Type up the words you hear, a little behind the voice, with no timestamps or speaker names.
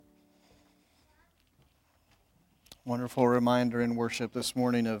Wonderful reminder in worship this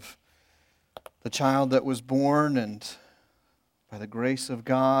morning of the child that was born, and by the grace of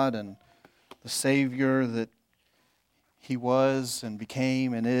God and the Savior that He was and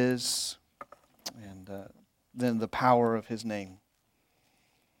became and is, and then the power of His name.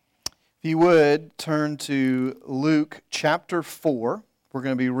 If you would, turn to Luke chapter 4. We're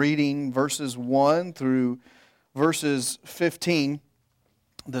going to be reading verses 1 through verses 15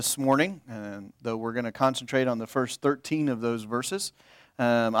 this morning, and though we're going to concentrate on the first 13 of those verses.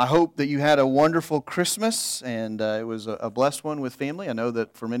 I hope that you had a wonderful Christmas, and it was a blessed one with family. I know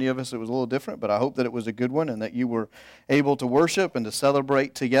that for many of us it was a little different, but I hope that it was a good one and that you were able to worship and to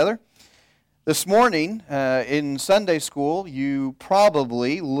celebrate together. This morning in Sunday school, you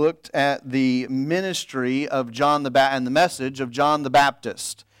probably looked at the ministry of John the Baptist and the message of John the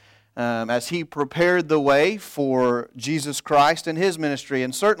Baptist as he prepared the way for Jesus Christ and His ministry.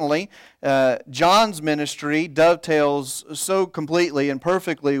 And certainly, John's ministry dovetails so completely and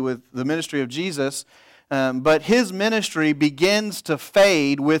perfectly with the ministry of Jesus, but his ministry begins to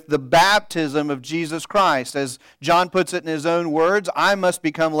fade with the baptism of Jesus Christ. As John puts it in his own words, I must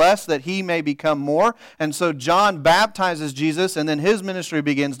become less that He may become more. And so John baptizes Jesus, and then his ministry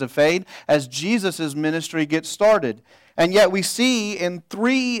begins to fade as Jesus' ministry gets started. And yet we see in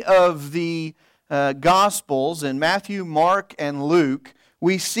three of the Gospels, in Matthew, Mark, and Luke,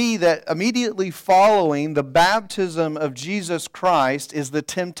 we see that immediately following the baptism of Jesus Christ is the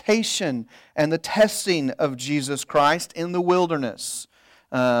temptation and the testing of Jesus Christ in the wilderness.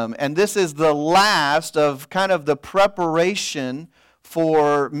 And this is the last of kind of the preparation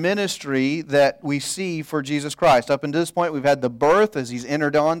for ministry that we see for Jesus Christ. Up until this point, we've had the birth as He's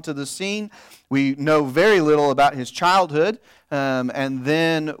entered onto the scene. We know very little about His childhood, and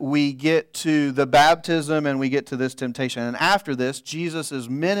then we get to the baptism and we get to this temptation. And after this, Jesus'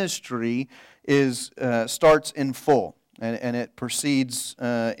 ministry starts in full, and it proceeds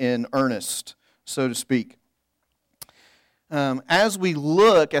in earnest, so to speak. As we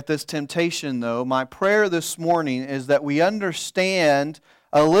look at this temptation, though, my prayer this morning is that we understand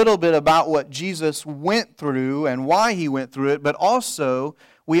a little bit about what Jesus went through and why He went through it, but also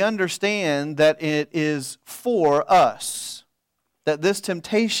we understand that it is for us. That this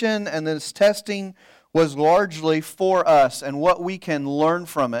temptation and this testing was largely for us and what we can learn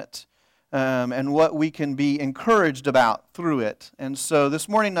from it. And what we can be encouraged about through it. And so this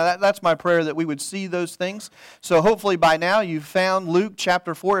morning, that's my prayer, that we would see those things. So hopefully by now you've found Luke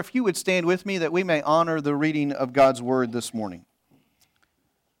chapter 4. If you would stand with me, that we may honor the reading of God's Word this morning.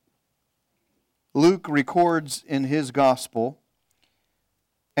 Luke records in his Gospel,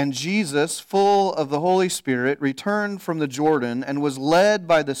 "And Jesus, full of the Holy Spirit, returned from the Jordan and was led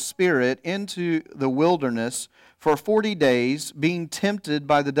by the Spirit into the wilderness for 40 days, being tempted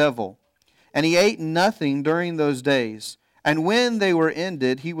by the devil. And He ate nothing during those days. And when they were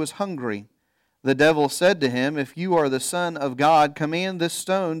ended, He was hungry. The devil said to Him, If you are the Son of God, command this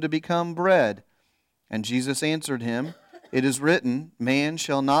stone to become bread. And Jesus answered him, It is written, Man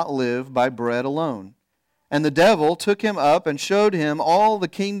shall not live by bread alone. And the devil took Him up and showed Him all the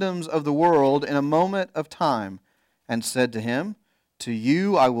kingdoms of the world in a moment of time, and said to Him, To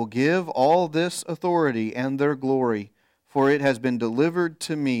you I will give all this authority and their glory, for it has been delivered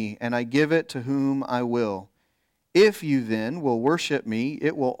to me, and I give it to whom I will. If you then will worship me,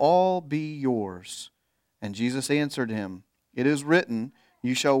 it will all be yours. And Jesus answered him, It is written,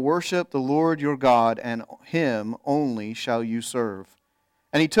 You shall worship the Lord your God, and Him only shall you serve.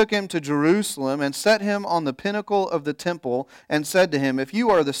 And He took him to Jerusalem, and set him on the pinnacle of the temple, and said to him, If you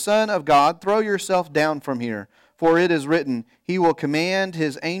are the Son of God, throw yourself down from here. For it is written, He will command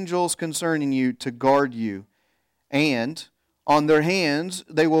His angels concerning you to guard you. And on their hands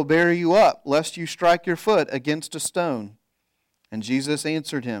they will bear you up, lest you strike your foot against a stone. And Jesus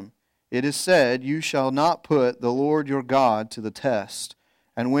answered him, It is said, You shall not put the Lord your God to the test.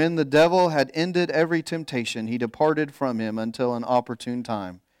 And when the devil had ended every temptation, he departed from him until an opportune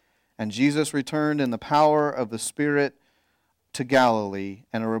time. And Jesus returned in the power of the Spirit to Galilee,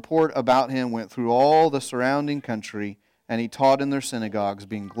 and a report about Him went through all the surrounding country, and He taught in their synagogues,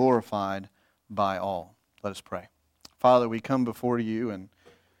 being glorified by all." Let us pray. Father, we come before You, and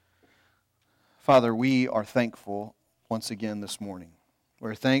Father, we are thankful once again this morning.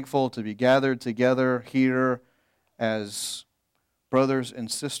 We're thankful to be gathered together here as brothers and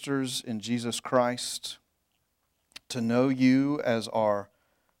sisters in Jesus Christ, to know You as our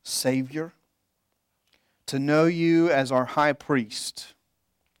Savior, to know You as our high priest,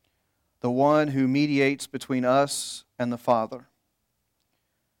 the one who mediates between us and the Father,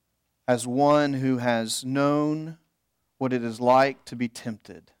 as one who has known what it is like to be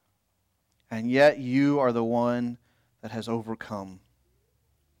tempted. And yet You are the one that has overcome.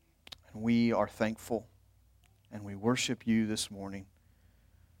 And we are thankful, and we worship you this morning.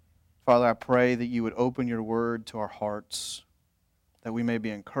 Father, I pray that you would open your word to our hearts, that we may be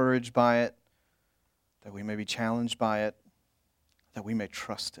encouraged by it, that we may be challenged by it, that we may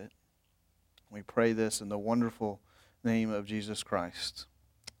trust it. We pray this in the wonderful name of Jesus Christ.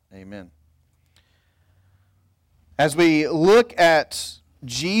 Amen. As we look at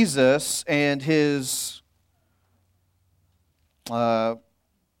Jesus and his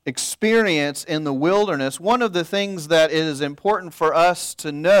experience in the wilderness, one of the things that is important for us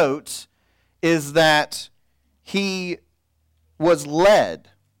to note is that he was led,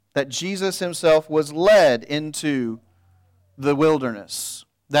 that Jesus himself was led into the wilderness,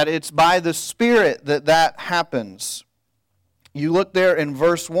 that it's by the Spirit that happens. You look there in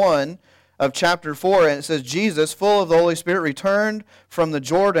verse 1 of chapter 4, and it says, Jesus, full of the Holy Spirit, returned from the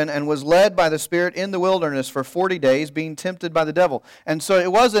Jordan and was led by the Spirit in the wilderness for 40 days, being tempted by the devil. And so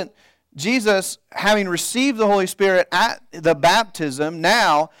it wasn't Jesus having received the Holy Spirit at the baptism.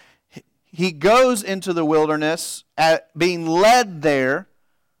 Now he goes into the wilderness at being led there,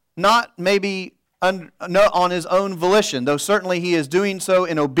 not maybe on his own volition, though certainly he is doing so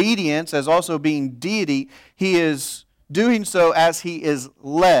in obedience as also being deity. He is doing so as he is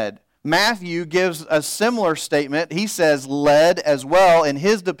led. Matthew gives a similar statement. He says led as well in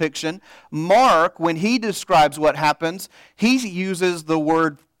his depiction. Mark, when he describes what happens, he uses the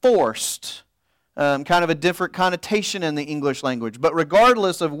word forced, kind of a different connotation in the English language. But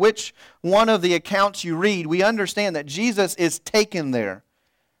regardless of which one of the accounts you read, we understand that Jesus is taken there.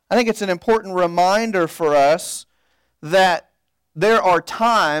 I think it's an important reminder for us that there are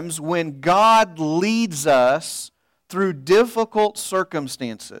times when God leads us through difficult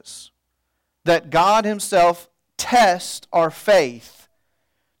circumstances, that God himself tests our faith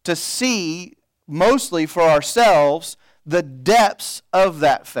to see, mostly for ourselves, the depths of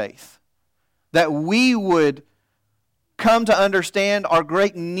that faith, that we would come to understand our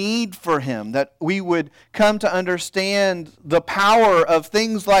great need for him, that we would come to understand the power of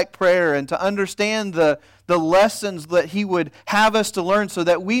things like prayer and to understand the lessons that he would have us to learn so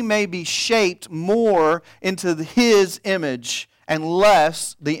that we may be shaped more into his image and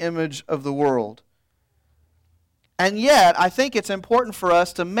less the image of the world. And yet, I think it's important for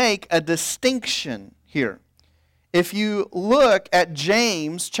us to make a distinction here. If you look at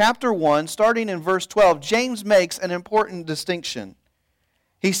James chapter 1, starting in verse 12, James makes an important distinction.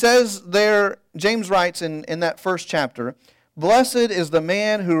 He says there, James writes in that first chapter, "Blessed is the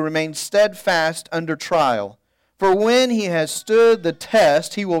man who remains steadfast under trial, for when he has stood the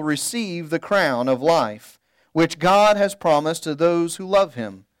test, he will receive the crown of life, which God has promised to those who love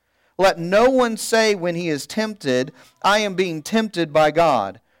him. Let no one say when he is tempted, I am being tempted by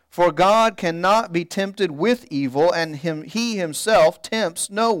God. For God cannot be tempted with evil, and he himself tempts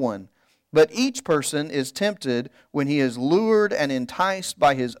no one. But each person is tempted when he is lured and enticed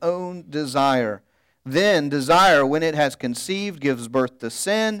by his own desire. Then desire, when it has conceived, gives birth to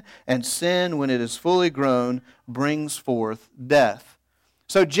sin, and sin, when it is fully grown, brings forth death."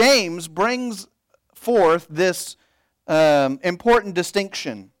 So James brings forth this important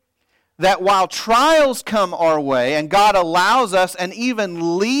distinction, that while trials come our way, and God allows us and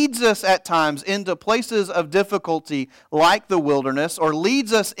even leads us at times into places of difficulty like the wilderness, or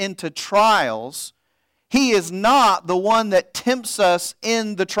leads us into trials, he is not the one that tempts us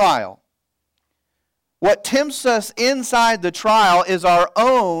in the trial. What tempts us inside the trial is our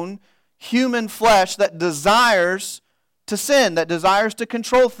own human flesh that desires to sin, that desires to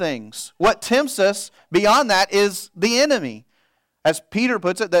control things. What tempts us beyond that is the enemy, as Peter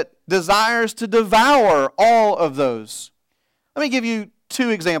puts it, that desires to devour all of those. Let me give you two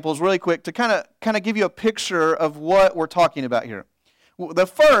examples really quick to kind of give you a picture of what we're talking about here. The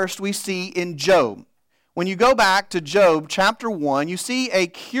first we see in Job. When you go back to Job chapter 1, you see a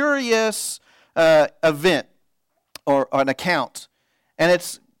curious event or an account. And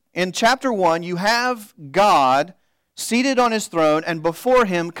it's in chapter 1, you have God seated on his throne, and before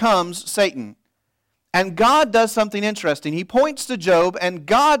him comes Satan. And God does something interesting. He points to Job, and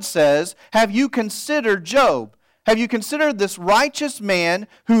God says, "Have you considered Job? Have you considered this righteous man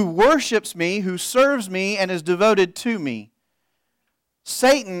who worships me, who serves me, and is devoted to me?"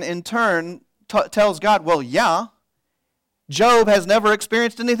 Satan, in turn, tells God, "Well, yeah, Job has never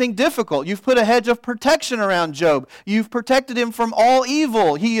experienced anything difficult. You've put a hedge of protection around Job. You've protected him from all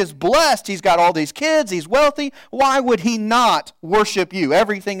evil. He is blessed. He's got all these kids. He's wealthy. Why would he not worship you?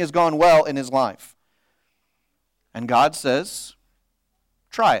 Everything has gone well in his life." And God says,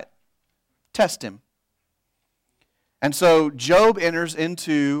 "Try it. Test him." And so Job enters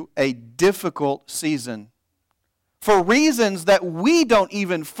into a difficult season. for reasons that we don't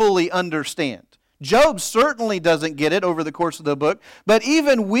even fully understand. Job certainly doesn't get it over the course of the book, but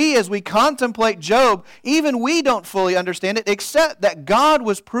even we, as we contemplate Job, even we don't fully understand it, except that God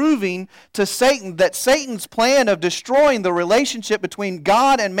was proving to Satan that Satan's plan of destroying the relationship between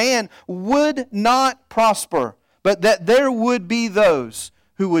God and man would not prosper, but that there would be those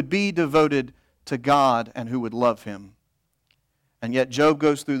who would be devoted to God and who would love Him. And yet Job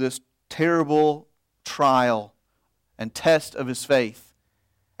goes through this terrible trial and test of his faith.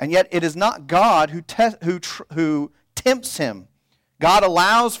 And yet it is not God who tempts him. God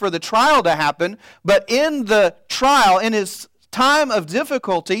allows for the trial to happen, but in the trial, in his time of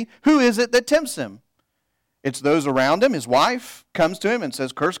difficulty, who is it that tempts him? It's those around him. His wife comes to him and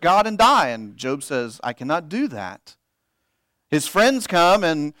says, "Curse God and die." And Job says, "I cannot do that." His friends come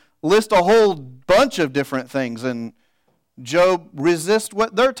and list a whole bunch of different things, and Job resists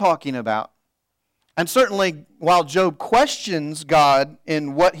what they're talking about. And certainly, while Job questions God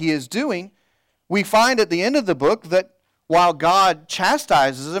in what he is doing, we find at the end of the book that while God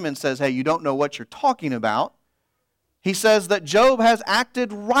chastises him and says, "Hey, you don't know what you're talking about," he says that Job has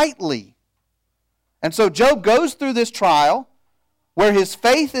acted rightly. And so Job goes through this trial where his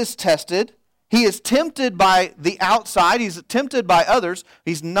faith is tested. He is tempted by the outside. He's tempted by others.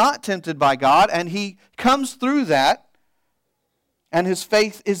 He's not tempted by God. And he comes through that, and his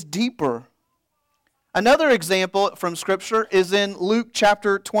faith is deeper. Another example from Scripture is in Luke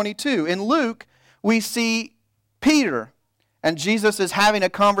chapter 22. In Luke, we see Peter, and Jesus is having a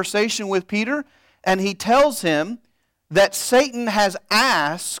conversation with Peter, and he tells him that Satan has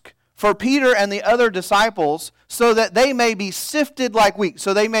asked for Peter and the other disciples so that they may be sifted like wheat,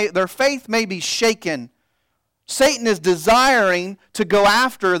 so their faith may be shaken. Satan is desiring to go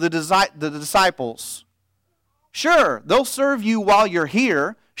after the disciples. Sure, they'll serve you while you're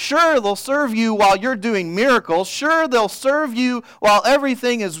here. Sure, they'll serve you while you're doing miracles. Sure, they'll serve you while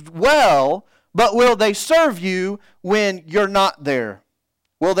everything is well, but will they serve you when you're not there?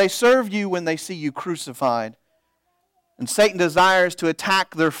 Will they serve you when they see you crucified? And Satan desires to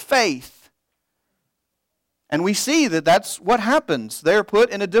attack their faith. And we see that that's what happens. They're put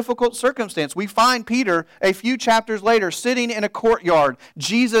in a difficult circumstance. We find Peter a few chapters later sitting in a courtyard.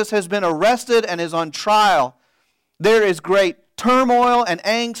 Jesus has been arrested and is on trial. There is great turmoil and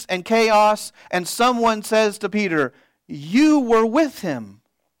angst and chaos, and someone says to Peter, "You were with him."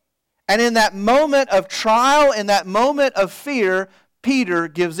 And in that moment of trial, in that moment of fear, Peter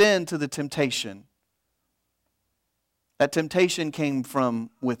gives in to the temptation. That temptation came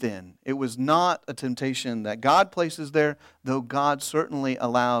from within. It was not a temptation that God places there, though God certainly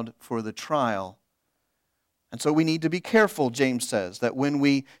allowed for the trial. And so we need to be careful, James says, that when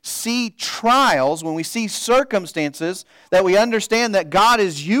we see trials, when we see circumstances, that we understand that God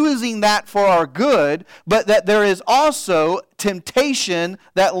is using that for our good, but that there is also temptation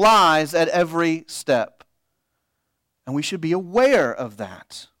that lies at every step. And we should be aware of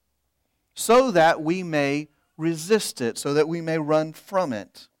that so that we may resist it, so that we may run from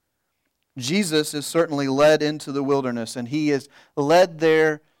it. Jesus is certainly led into the wilderness, and he is led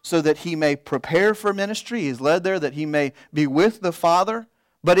there so that he may prepare for ministry. He's led there that he may be with the Father.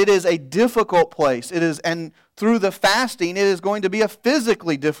 But it is a difficult place. And through the fasting, it is going to be a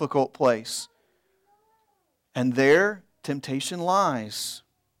physically difficult place. And there, temptation lies,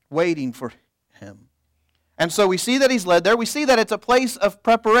 waiting for him. And so we see that he's led there. We see that it's a place of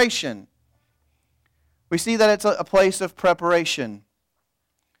preparation. We see that it's a place of preparation.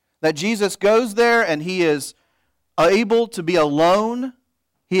 That Jesus goes there and he is able to be alone.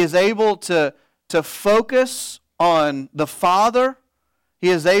 He is able to focus on the Father. He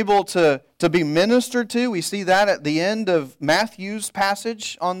is able to be ministered to. We see that at the end of Matthew's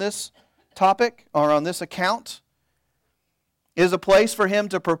passage on this topic, or on this account. It is a place for him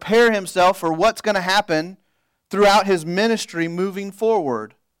to prepare himself for what's going to happen throughout his ministry moving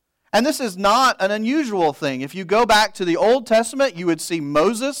forward. And this is not an unusual thing. If you go back to the Old Testament, you would see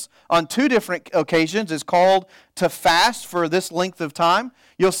Moses on 2 different occasions is called to fast for this length of time.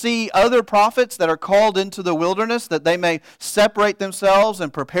 You'll see other prophets that are called into the wilderness that they may separate themselves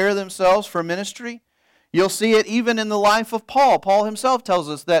and prepare themselves for ministry. You'll see it even in the life of Paul. Paul himself tells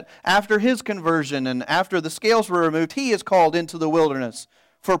us that after his conversion and after the scales were removed, he is called into the wilderness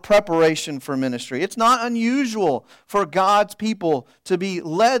for preparation for ministry. It's not unusual for God's people to be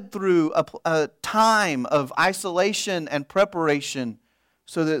led through a time of isolation and preparation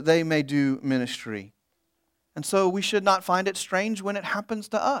so that they may do ministry. And so we should not find it strange when it happens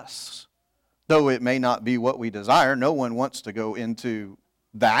to us. Though it may not be what we desire, no one wants to go into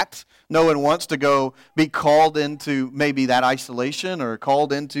that. No one wants to go be called into maybe that isolation or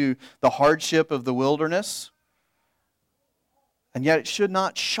called into the hardship of the wilderness. And yet it should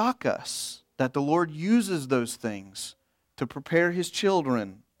not shock us that the Lord uses those things to prepare His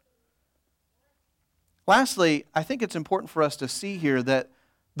children. Lastly, I think it's important for us to see here that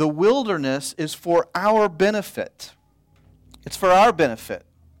the wilderness is for our benefit. It's for our benefit.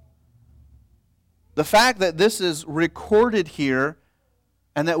 The fact that this is recorded here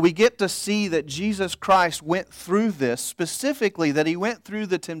and that we get to see that Jesus Christ went through this, specifically that He went through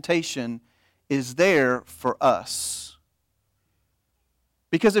the temptation, is there for us.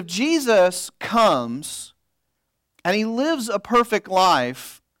 Because if Jesus comes and He lives a perfect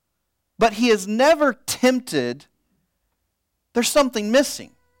life, but He is never tempted, there's something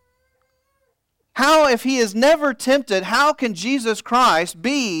missing. How, if He is never tempted, how can Jesus Christ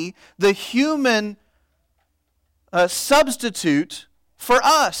be the human substitute for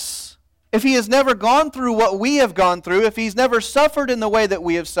us? If He has never gone through what we have gone through, if He's never suffered in the way that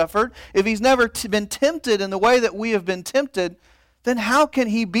we have suffered, if He's never been tempted in the way that we have been tempted, then how can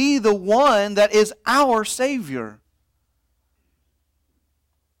He be the one that is our Savior?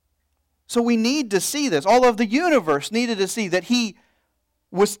 So we need to see this. All of the universe needed to see that He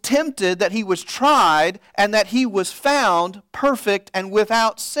was tempted, that He was tried, and that He was found perfect and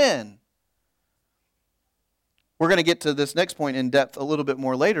without sin. We're going to get to this next point in depth a little bit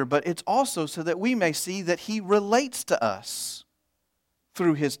more later, but it's also so that we may see that He relates to us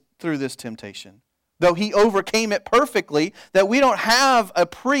through this temptation. Though He overcame it perfectly, that we don't have a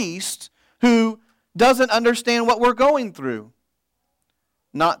priest who doesn't understand what we're going through.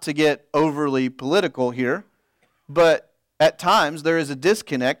 Not to get overly political here, but at times there is a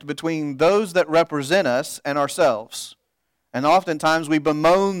disconnect between those that represent us and ourselves. And oftentimes we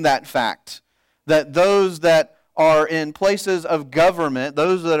bemoan that fact, that those that are in places of government,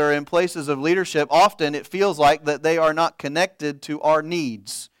 those that are in places of leadership, often it feels like that they are not connected to our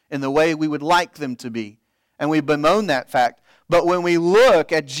needs in the way we would like them to be. And we bemoan that fact. But when we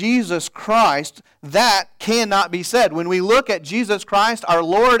look at Jesus Christ, that cannot be said. When we look at Jesus Christ, our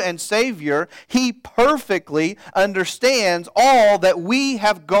Lord and Savior, He perfectly understands all that we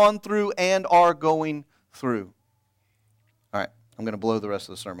have gone through and are going through. All right, I'm going to blow the rest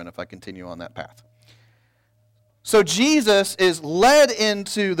of the sermon if I continue on that path. So Jesus is led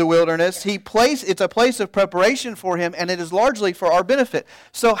into the wilderness. It's a place of preparation for Him, and it is largely for our benefit.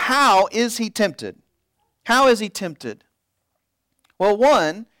 So how is He tempted? How is He tempted? Well,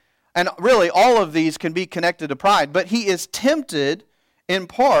 one, and really all of these can be connected to pride, but He is tempted in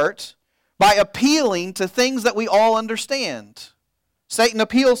part by appealing to things that we all understand. Satan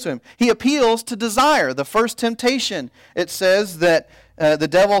appeals to Him. He appeals to desire. The first temptation, it says that the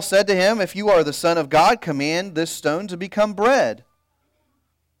devil said to Him, "If you are the Son of God, command this stone to become bread."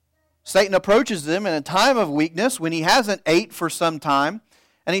 Satan approaches Him in a time of weakness when He hasn't ate for some time,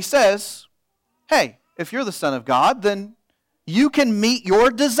 and he says, "Hey, if you're the Son of God, then you can meet your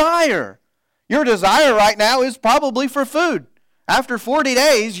desire. Your desire right now is probably for food. After 40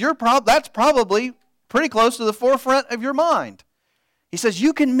 days, that's probably pretty close to the forefront of your mind." He says,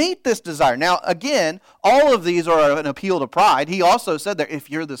 you can meet this desire. Now, again, all of these are an appeal to pride. He also said there, if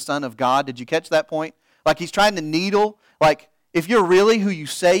you're the Son of God, did you catch that point? Like He's trying to needle, like, if you're really who you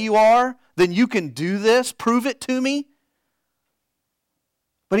say you are, then you can do this, prove it to me.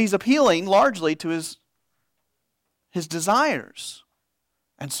 But He's appealing largely to his desires.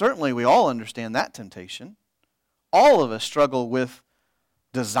 And certainly we all understand that temptation. All of us struggle with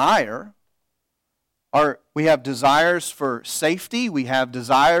desire. We have desires for safety. We have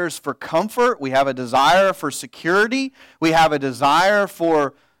desires for comfort. We have a desire for security. We have a desire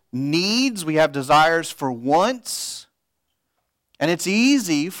for needs. We have desires for wants. And it's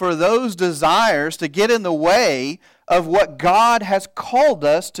easy for those desires to get in the way of what God has called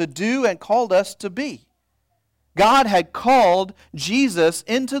us to do and called us to be. God had called Jesus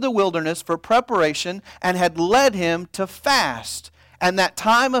into the wilderness for preparation and had led Him to fast. And that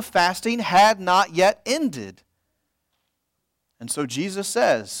time of fasting had not yet ended. And so Jesus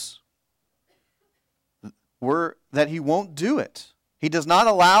says that He won't do it. He does not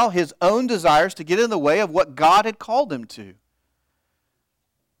allow His own desires to get in the way of what God had called Him to.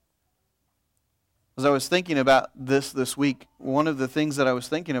 As I was thinking about this week, one of the things that I was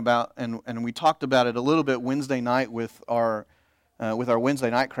thinking about, and we talked about it a little bit Wednesday night with our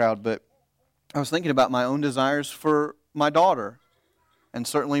Wednesday night crowd, but I was thinking about my own desires for my daughter. And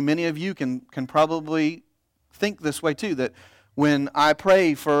certainly many of you can probably think this way too, that when I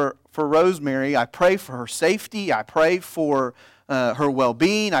pray for Rosemary, I pray for her safety, I pray for her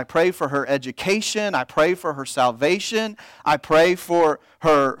well-being, I pray for her education, I pray for her salvation, I pray for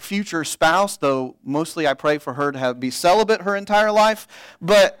her future spouse, though mostly I pray for her to be celibate her entire life.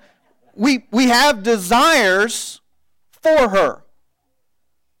 But we have desires for her.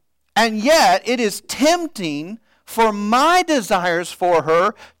 And yet, it is tempting for my desires for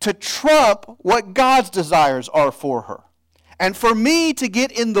her to trump what God's desires are for her. And for me to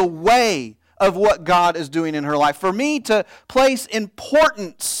get in the way of what God is doing in her life. For me to place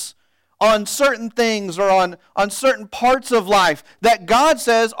importance on certain things or on certain parts of life that God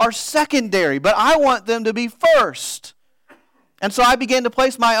says are secondary, but I want them to be first. And so I began to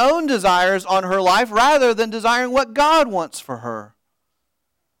place my own desires on her life rather than desiring what God wants for her.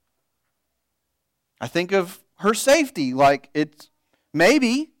 I think of her safety, like it's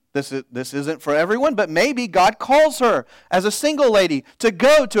maybe, this isn't for everyone, but maybe God calls her as a single lady to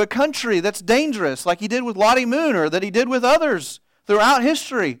go to a country that's dangerous, like He did with Lottie Moon or that He did with others throughout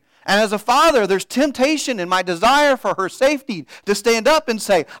history. And as a father, there's temptation in my desire for her safety to stand up and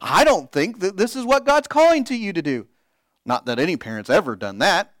say, I don't think that this is what God's calling to you to do. Not that any parent's ever done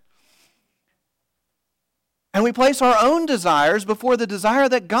that. And we place our own desires before the desire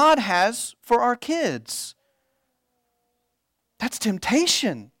that God has for our kids. That's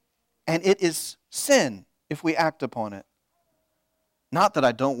temptation. And it is sin if we act upon it. Not that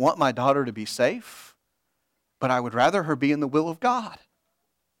I don't want my daughter to be safe, but I would rather her be in the will of God.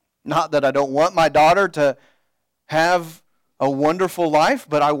 Not that I don't want my daughter to have a wonderful life,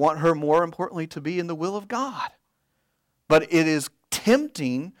 but I want her more importantly to be in the will of God. But it is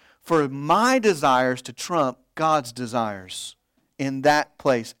tempting for my desires to trump God's desires in that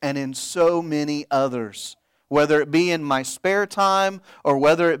place and in so many others. Whether it be in my spare time, or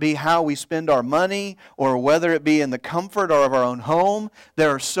whether it be how we spend our money, or whether it be in the comfort of our own home, there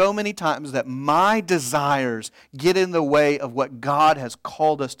are so many times that my desires get in the way of what God has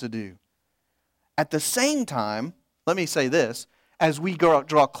called us to do. At the same time, let me say this, as we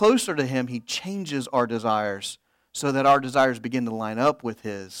draw closer to Him, He changes our desires so that our desires begin to line up with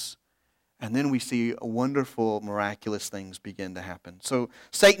His. And then we see wonderful, miraculous things begin to happen. So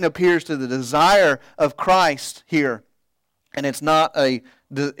Satan appears to the desire of Christ here. And it's not a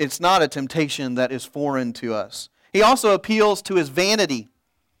temptation that is foreign to us. He also appeals to his vanity.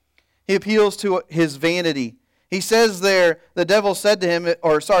 He appeals to his vanity. He says there, the devil said to him,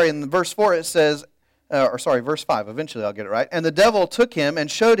 in verse 4 it says, verse 5, eventually I'll get it right. And the devil took him and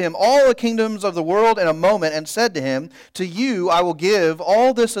showed him all the kingdoms of the world in a moment and said to him, to you I will give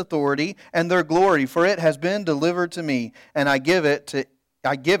all this authority and their glory, for it has been delivered to me, and I give it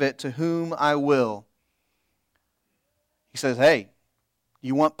to whom I will. He says, hey,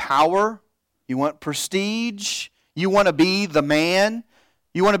 you want power? You want prestige? You want to be the man?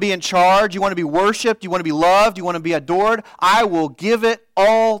 You want to be in charge? You want to be worshipped? You want to be loved? You want to be adored? I will give it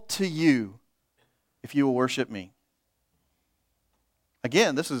all to you if you will worship me.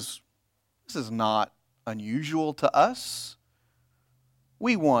 Again, this is not unusual to us.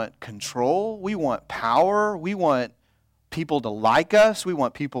 We want control. We want power. We want people to like us. We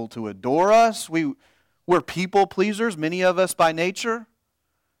want people to adore us. We're people pleasers, many of us by nature.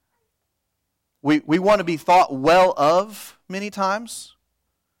 We want to be thought well of many times.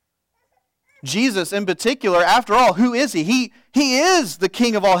 Jesus in particular, after all, who is He? He is the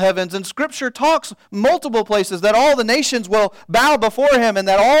King of all heavens, and Scripture talks multiple places that all the nations will bow before Him and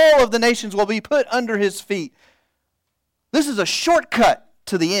that all of the nations will be put under His feet. This is a shortcut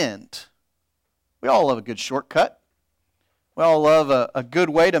to the end. We all love a good shortcut. We all love a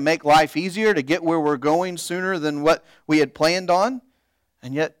good way to make life easier, to get where we're going sooner than what we had planned on.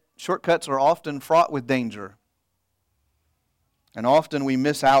 And yet, shortcuts are often fraught with danger. And often we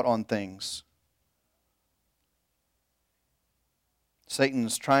miss out on things.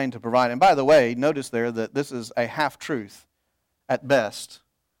 Satan's trying to provide. And by the way, notice there that this is a half-truth at best.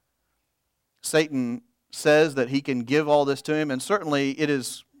 Satan says that he can give all this to him, and certainly it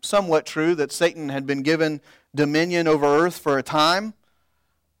is somewhat true that Satan had been given dominion over earth for a time,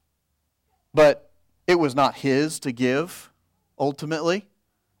 but it was not his to give ultimately.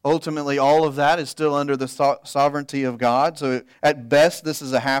 Ultimately, all of that is still under the sovereignty of God, so at best this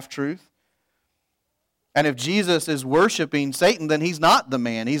is a half-truth. And if Jesus is worshiping Satan, then He's not the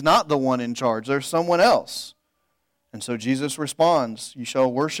man. He's not the one in charge. There's someone else. And so Jesus responds, you shall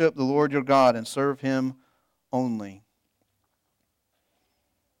worship the Lord your God and serve Him only.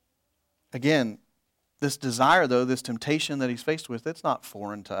 Again, this desire, though, this temptation that he's faced with, it's not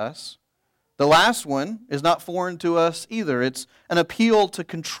foreign to us. The last one is not foreign to us either. It's an appeal to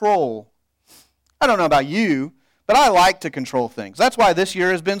control. I don't know about you, but I like to control things. That's why this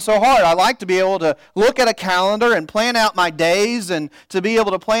year has been so hard. I like to be able to look at a calendar and plan out my days and to be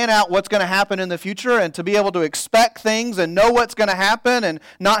able to plan out what's going to happen in the future and to be able to expect things and know what's going to happen and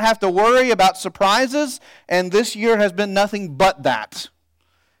not have to worry about surprises. And this year has been nothing but that.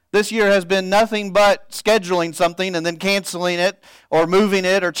 This year has been nothing but scheduling something and then canceling it or moving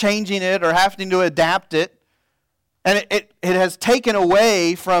it or changing it or having to adapt it. And it has taken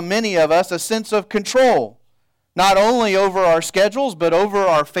away from many of us a sense of control, not only over our schedules, but over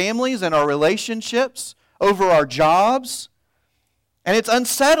our families and our relationships, over our jobs. And it's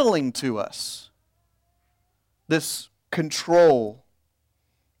unsettling to us, this control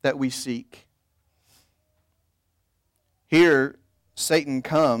that we seek. Here, Satan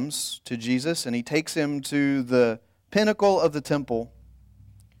comes to Jesus and he takes him to the pinnacle of the temple,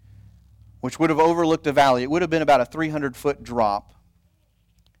 which would have overlooked a valley. It would have been about a 300-foot drop.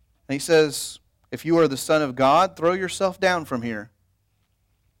 And he says, "If you are the Son of God, throw yourself down from here.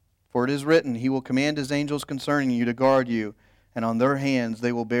 For it is written, He will command His angels concerning you to guard you, and on their hands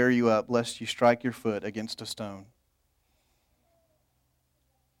they will bear you up, lest you strike your foot against a stone."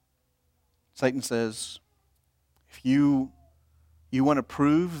 Satan says, if you want to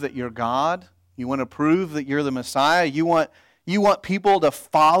prove that you're God, you want to prove that you're the Messiah, you want people to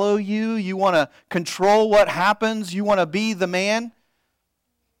follow you, you want to control what happens, you want to be the man,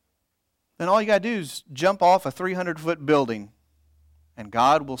 then all you got to do is jump off a 300-foot building and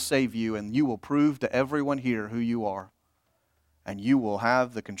God will save you and you will prove to everyone here who you are. And you will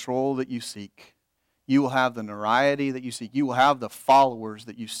have the control that you seek. You will have the notoriety that you seek. You will have the followers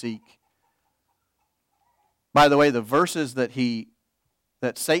that you seek. By the way, the verses that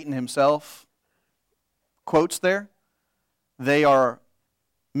Satan himself quotes there, they are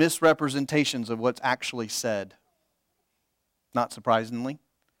misrepresentations of what's actually said. Not surprisingly.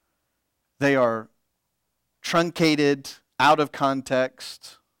 They are truncated, out of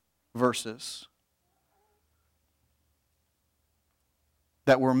context verses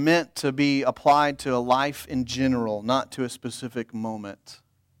that were meant to be applied to a life in general, not to a specific moment.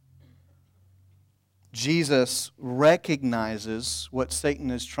 Jesus recognizes what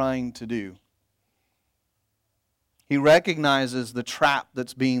Satan is trying to do. He recognizes the trap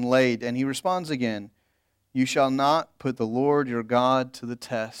that's being laid, and he responds again, "You shall not put the Lord your God to the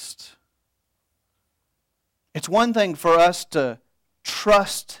test." It's one thing for us to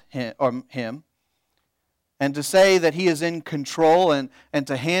trust him and to say that He is in control and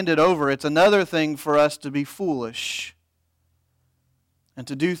to hand it over. It's another thing for us to be foolish and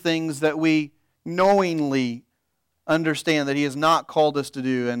to do things that we knowingly understand that He has not called us to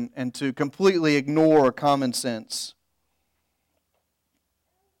do and to completely ignore common sense.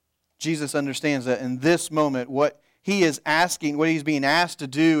 Jesus understands that in this moment, what He's being asked to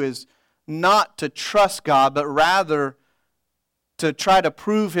do is not to trust God, but rather to try to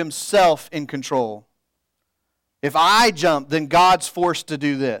prove Himself in control. If I jump, then God's forced to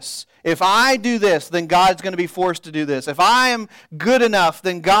do this. If I do this, then God's going to be forced to do this. If I am good enough,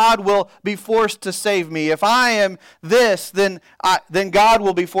 then God will be forced to save me. If I am this, then God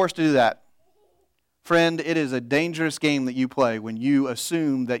will be forced to do that. Friend, it is a dangerous game that you play when you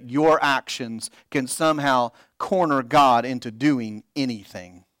assume that your actions can somehow corner God into doing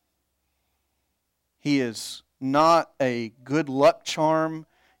anything. He is not a good luck charm.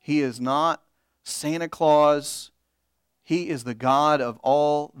 He is not Santa Claus. He is the God of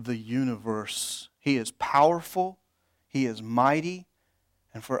all the universe. He is powerful. He is mighty.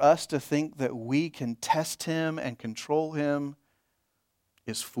 And for us to think that we can test Him and control Him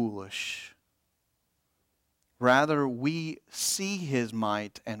is foolish. Rather, we see His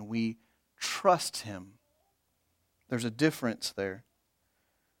might and we trust Him. There's a difference there.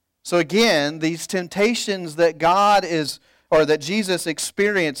 So again, these temptations that that Jesus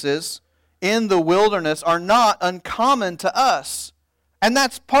experiences in the wilderness are not uncommon to us. And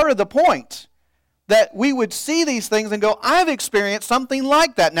that's part of the point. That we would see these things and go, I've experienced something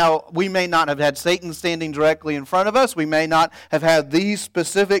like that. Now, we may not have had Satan standing directly in front of us. We may not have had these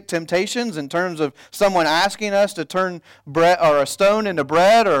specific temptations in terms of someone asking us to turn bread or a stone into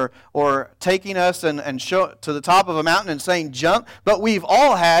bread or taking us and show to the top of a mountain and saying jump. But we've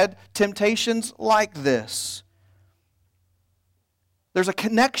all had temptations like this. There's a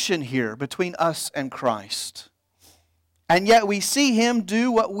connection here between us and Christ. And yet we see Him do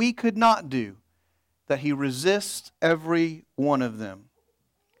what we could not do. That He resists every one of them.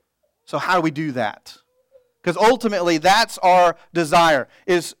 So how do we do that? Because ultimately that's our desire,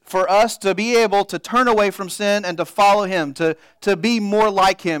 is for us to be able to turn away from sin and to follow Him, to be more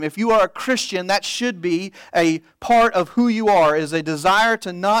like Him. If you are a Christian, that should be a part of who you are, is a desire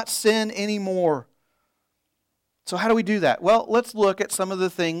to not sin anymore. So how do we do that? Well, let's look at some of the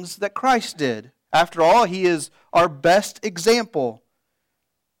things that Christ did. After all, He is our best example.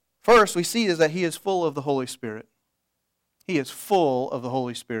 First, we see is that He is full of the Holy Spirit. He is full of the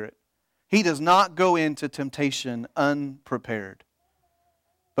Holy Spirit. He does not go into temptation unprepared.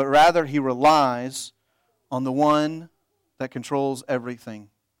 but rather he relies on the one that controls everything.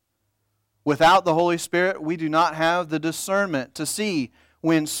 Without the Holy Spirit, we do not have the discernment to see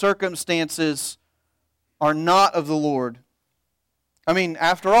when circumstances are not of the Lord. I mean,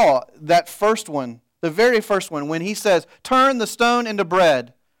 after all, that first one, the very first one, when he says, turn the stone into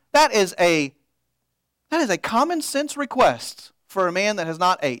bread, that is a common sense request for a man that has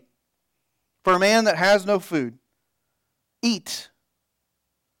not ate, for a man that has no food. Eat.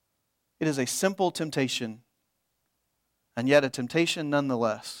 It is a simple temptation, and yet a temptation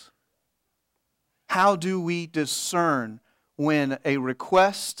nonetheless. How do we discern when a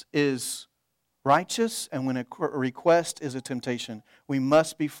request is righteous and when a request is a temptation? We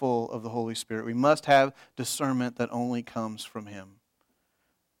must be full of the Holy Spirit. We must have discernment that only comes from Him.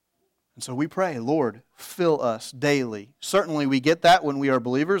 And so we pray, Lord, fill us daily. Certainly we get that when we are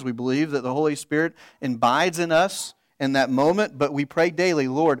believers. We believe that the Holy Spirit abides in us in that moment, but we pray daily,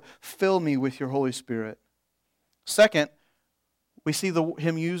 Lord, fill me with your Holy Spirit. Second, we see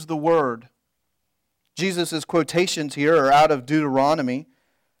Him use the Word. Jesus' quotations here are out of Deuteronomy,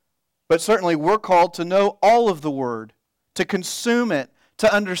 but certainly we're called to know all of the Word, to consume it,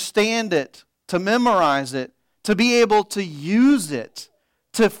 to understand it, to memorize it, to be able to use it,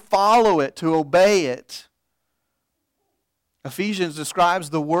 to follow it, to obey it. Ephesians describes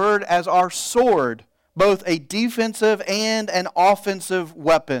the Word as our sword, both a defensive and an offensive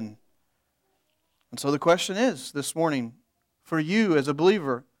weapon. And so the question is this morning, for you as a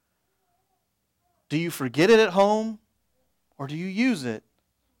believer, do you forget it at home or do you use it?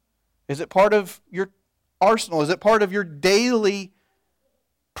 Is it part of your arsenal? Is it part of your daily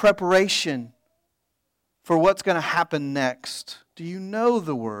preparation for what's going to happen next? Do you know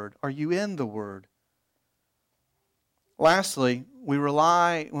the Word? Are you in the Word? Lastly, when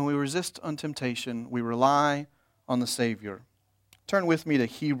we resist on temptation, we rely on the Savior. Turn with me to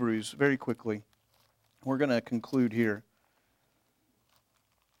Hebrews very quickly. We're going to conclude here.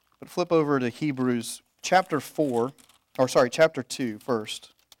 But flip over to Hebrews chapter 2 first.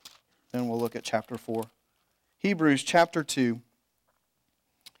 Then we'll look at chapter 4. Hebrews chapter 2.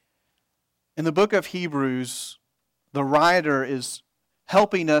 In the book of Hebrews, the writer is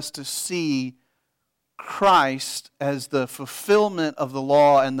helping us to see Christ as the fulfillment of the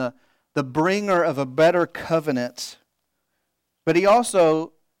law and the bringer of a better covenant. But he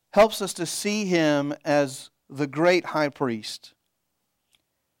also helps us to see Him as the great high priest.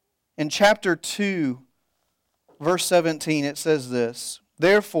 In chapter 2, verse 17, it says this,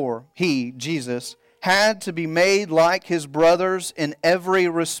 therefore, He, Jesus, had to be made like His brothers in every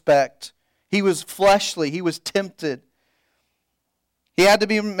respect. He was fleshly. He was tempted. He had to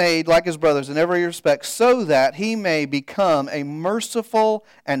be made like His brothers in every respect so that He may become a merciful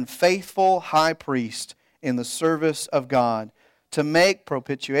and faithful high priest in the service of God to make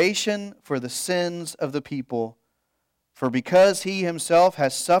propitiation for the sins of the people. For because He Himself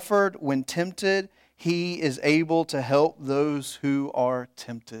has suffered when tempted, He is able to help those who are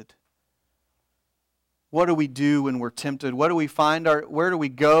tempted. What do we do when we're tempted? Where do we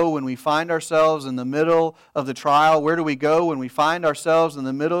go when we find ourselves in the middle of the trial? Where do we go when we find ourselves in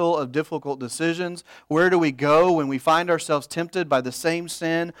the middle of difficult decisions? Where do we go when we find ourselves tempted by the same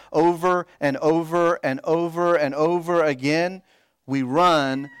sin over and over and over and over again? We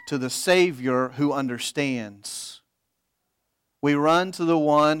run to the Savior who understands. We run to the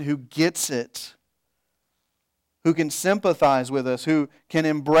one who gets it, who can sympathize with us, who can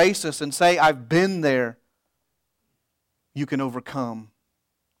embrace us and say, I've been there. You can overcome.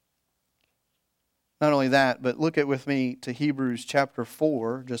 Not only that, but look with me to Hebrews chapter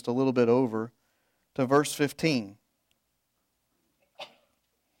 4, just a little bit over, to verse 15.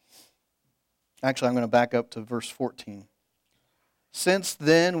 Actually, I'm going to back up to verse 14. Since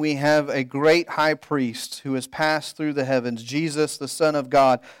then we have a great high priest who has passed through the heavens, Jesus, the Son of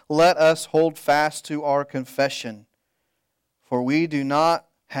God. Let us hold fast to our confession. For we do not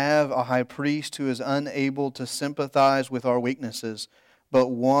have a high priest who is unable to sympathize with our weaknesses, but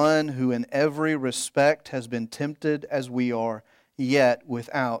one who in every respect has been tempted as we are, yet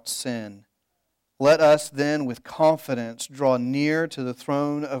without sin. Let us then with confidence draw near to the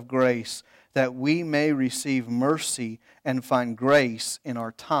throne of grace, that we may receive mercy and find grace in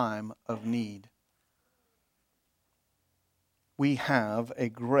our time of need. We have a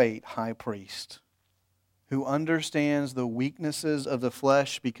great high priest who understands the weaknesses of the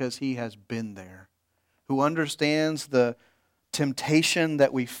flesh because He has been there, who understands the temptation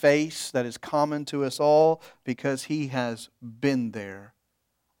that we face that is common to us all because He has been there.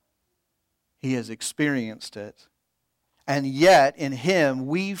 He has experienced it. And yet, in Him,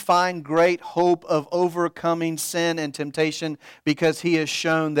 we find great hope of overcoming sin and temptation because He has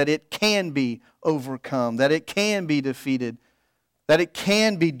shown that it can be overcome, that it can be defeated, that it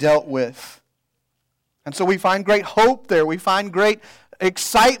can be dealt with. And so we find great hope there. We find great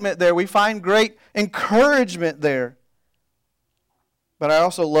excitement there. We find great encouragement there. But I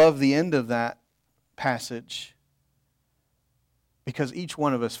also love the end of that passage because each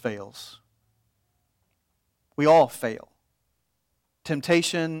one of us fails. We all fail.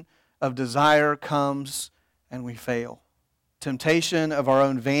 Temptation of desire comes and we fail. Temptation of our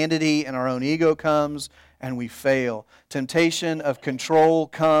own vanity and our own ego comes and we fail. Temptation of control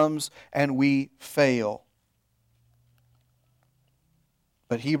comes and we fail.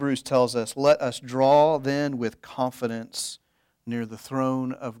 But Hebrews tells us, let us draw then with confidence near the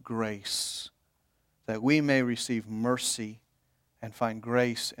throne of grace, that we may receive mercy and find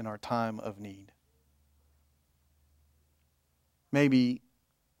grace in our time of need. Maybe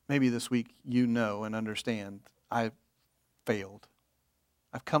this week you know and understand I've failed.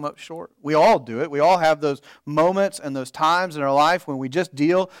 I've come up short. We all do it. We all have those moments and those times in our life when we just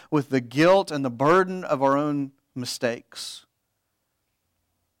deal with the guilt and the burden of our own mistakes.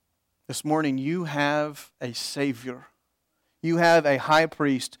 This morning you have a Savior. You have a high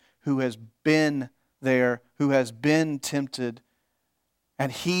priest who has been there, who has been tempted,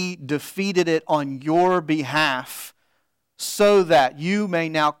 and He defeated it on your behalf, so that you may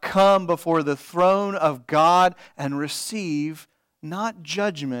now come before the throne of God and receive not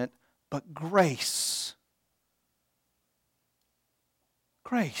judgment, but grace.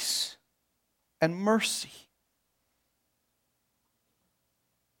 Grace and mercy.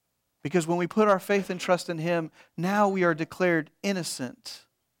 Because when we put our faith and trust in Him, now we are declared innocent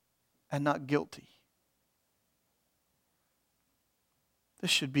and not guilty.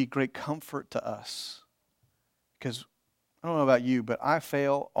 This should be great comfort to us. Because I don't know about you, but I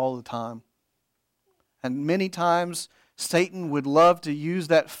fail all the time. And many times, Satan would love to use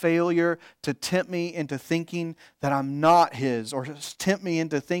that failure to tempt me into thinking that I'm not His, or to tempt me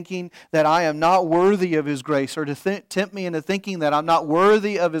into thinking that I am not worthy of His grace, or to tempt me into thinking that I'm not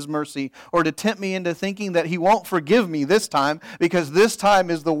worthy of His mercy, or to tempt me into thinking that He won't forgive me this time because this time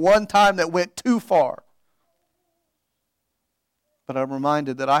is the one time that went too far. But I'm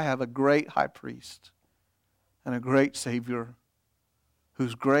reminded that I have a great high priest and a great Savior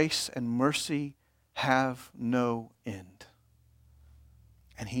whose grace and mercy have no end.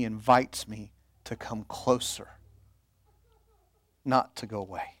 And He invites me to come closer, not to go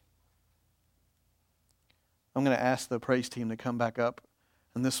away. I'm going to ask the praise team to come back up.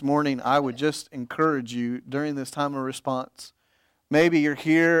 And this morning, I would just encourage you during this time of response. Maybe you're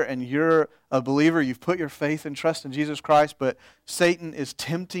here and you're a believer, you've put your faith and trust in Jesus Christ, but Satan is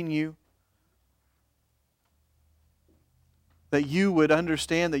tempting you. That you would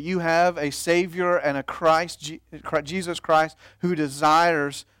understand that you have a Savior and a Christ, Jesus Christ, who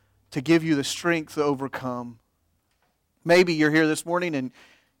desires to give you the strength to overcome. Maybe you're here this morning and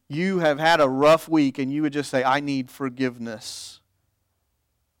you have had a rough week and you would just say, I need forgiveness.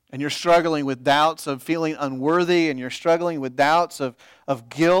 And you're struggling with doubts of feeling unworthy, and you're struggling with doubts of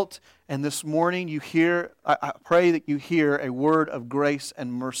guilt. And this morning I pray that you hear a word of grace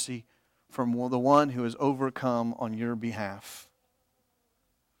and mercy from the one who has overcome on your behalf.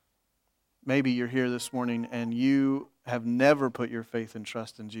 Maybe you're here this morning and you have never put your faith and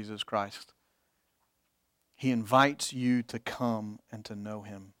trust in Jesus Christ. He invites you to come and to know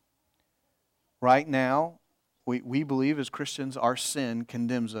Him. Right now, we believe as Christians our sin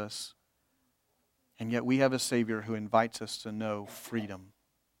condemns us, and yet we have a Savior who invites us to know freedom.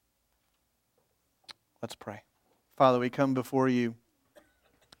 Let's pray. Father, we come before you.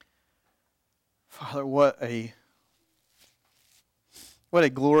 Father, what a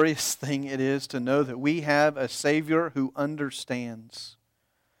glorious thing it is to know that we have a Savior who understands.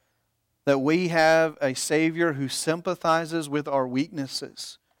 That we have a Savior who sympathizes with our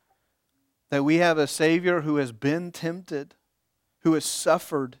weaknesses. That we have a Savior who has been tempted, who has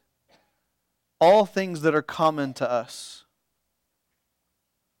suffered all things that are common to us.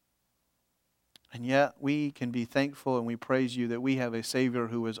 And yet we can be thankful and we praise you that we have a Savior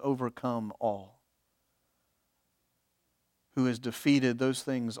who has overcome all. Who has defeated those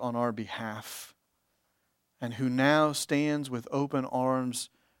things on our behalf, and who now stands with open arms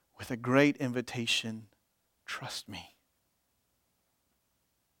with a great invitation. Trust me.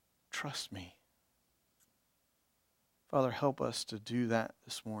 Trust me. Father, help us to do that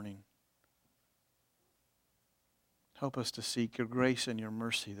this morning. Help us to seek your grace and your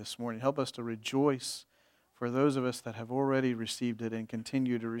mercy this morning. Help us to rejoice for those of us that have already received it and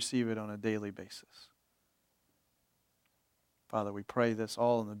continue to receive it on a daily basis. Father, we pray this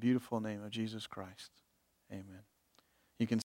all in the beautiful name of Jesus Christ. Amen. You can